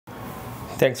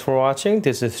Thanks for watching.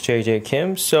 This is JJ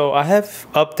Kim. So I have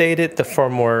updated the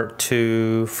firmware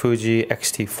to Fuji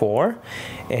XT4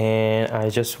 and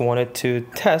I just wanted to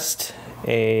test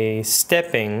a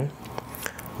stepping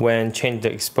when change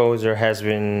the exposure has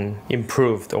been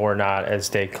improved or not as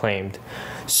they claimed.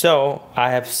 So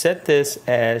I have set this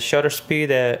as shutter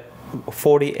speed at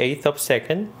 48th of a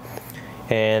second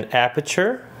and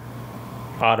aperture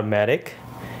automatic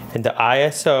and the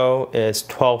ISO is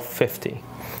 1250.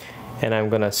 And I'm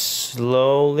gonna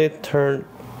slowly turn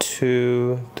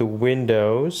to the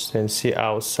windows and see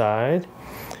outside.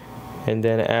 And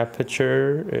then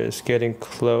aperture is getting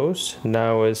close.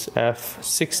 Now is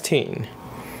f16.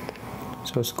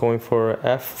 So it's going for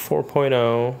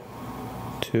f4.0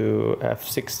 to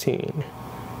f16.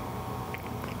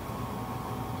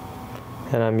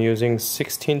 And I'm using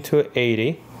 16 to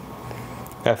 80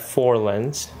 f4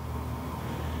 lens.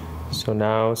 So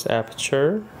now its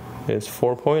aperture is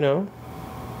 4.0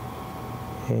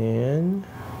 and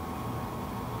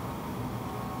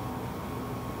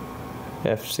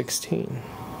f16.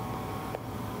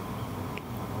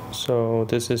 So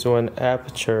this is when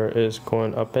aperture is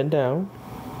going up and down.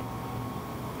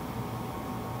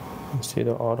 You see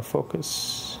the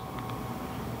autofocus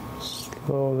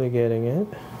slowly getting it.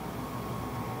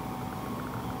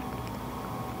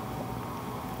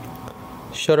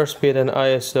 Shutter speed and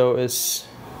ISO is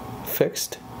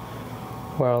fixed,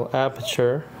 while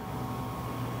aperture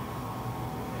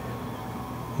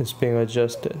is being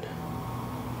adjusted.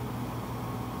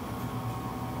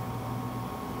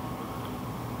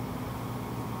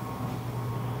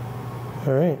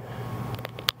 All right.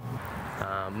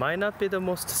 Might not be the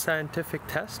most scientific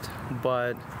test,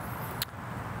 but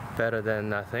better than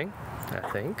nothing, I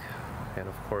think. And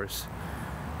of course,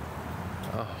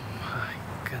 oh my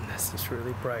goodness, it's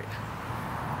really bright.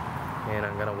 And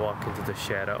I'm gonna walk into the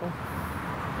shadow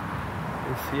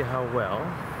and see how well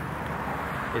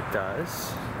it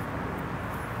does.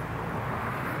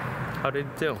 How did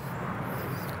it do?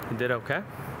 It did okay.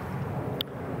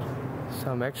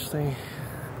 So I'm actually,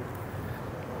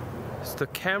 so the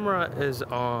camera is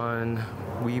on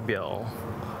WeBill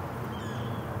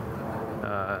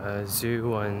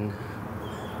Z1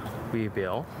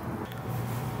 WeBill.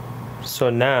 So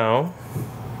now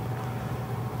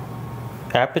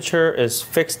aperture is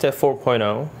fixed at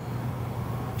 4.0,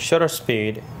 shutter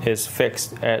speed is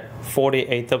fixed at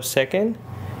 48th of a second,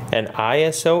 and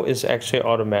ISO is actually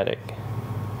automatic.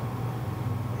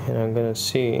 And I'm gonna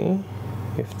see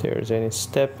if there's any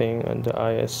stepping on the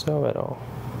ISO at all.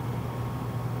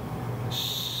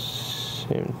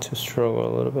 Seem to struggle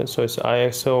a little bit. So it's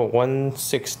ISO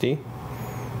 160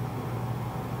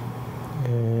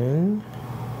 and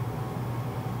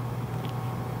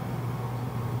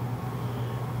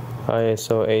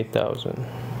ISO 8000.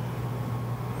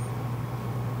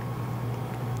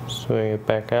 Swing it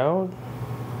back out.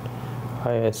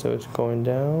 ISO is going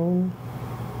down.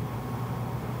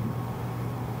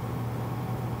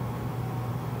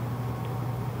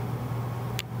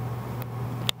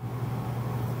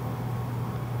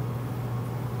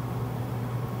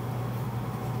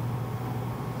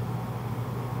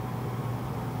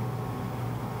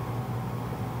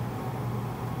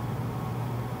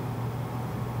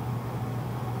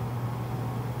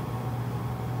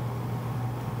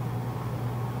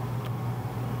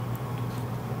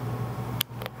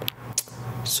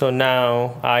 So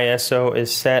now ISO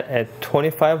is set at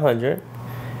 2500,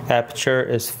 aperture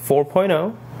is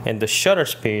 4.0, and the shutter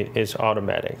speed is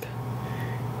automatic.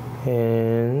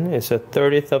 And it's a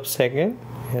 30th of a second,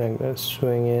 and I'm going to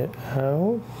swing it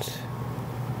out.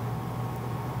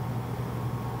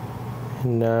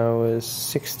 And now is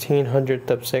 1600th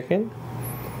of a second.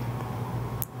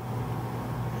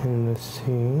 And let's see.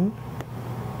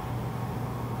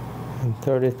 And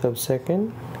 30th of a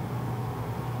second.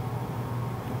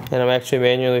 And I'm actually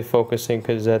manually focusing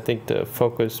because I think the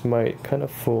focus might kind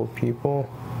of fool people.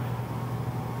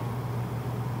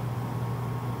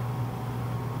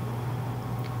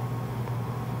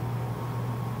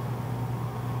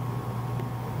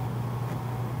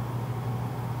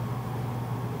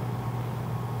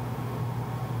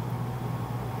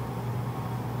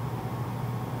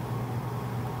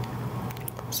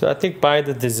 So I think by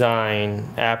the design,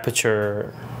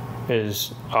 aperture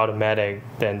is automatic,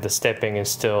 then the stepping is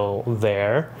still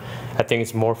there. I think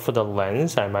it's more for the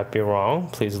lens. I might be wrong.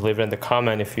 Please leave it in the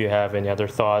comment if you have any other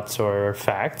thoughts or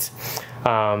facts.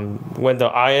 When the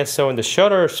ISO and the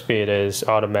shutter speed is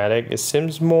automatic, it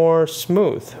seems more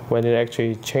smooth when it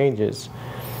actually changes.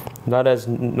 Not as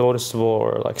noticeable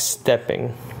or like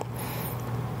stepping.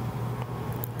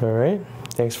 All right,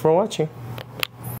 thanks for watching.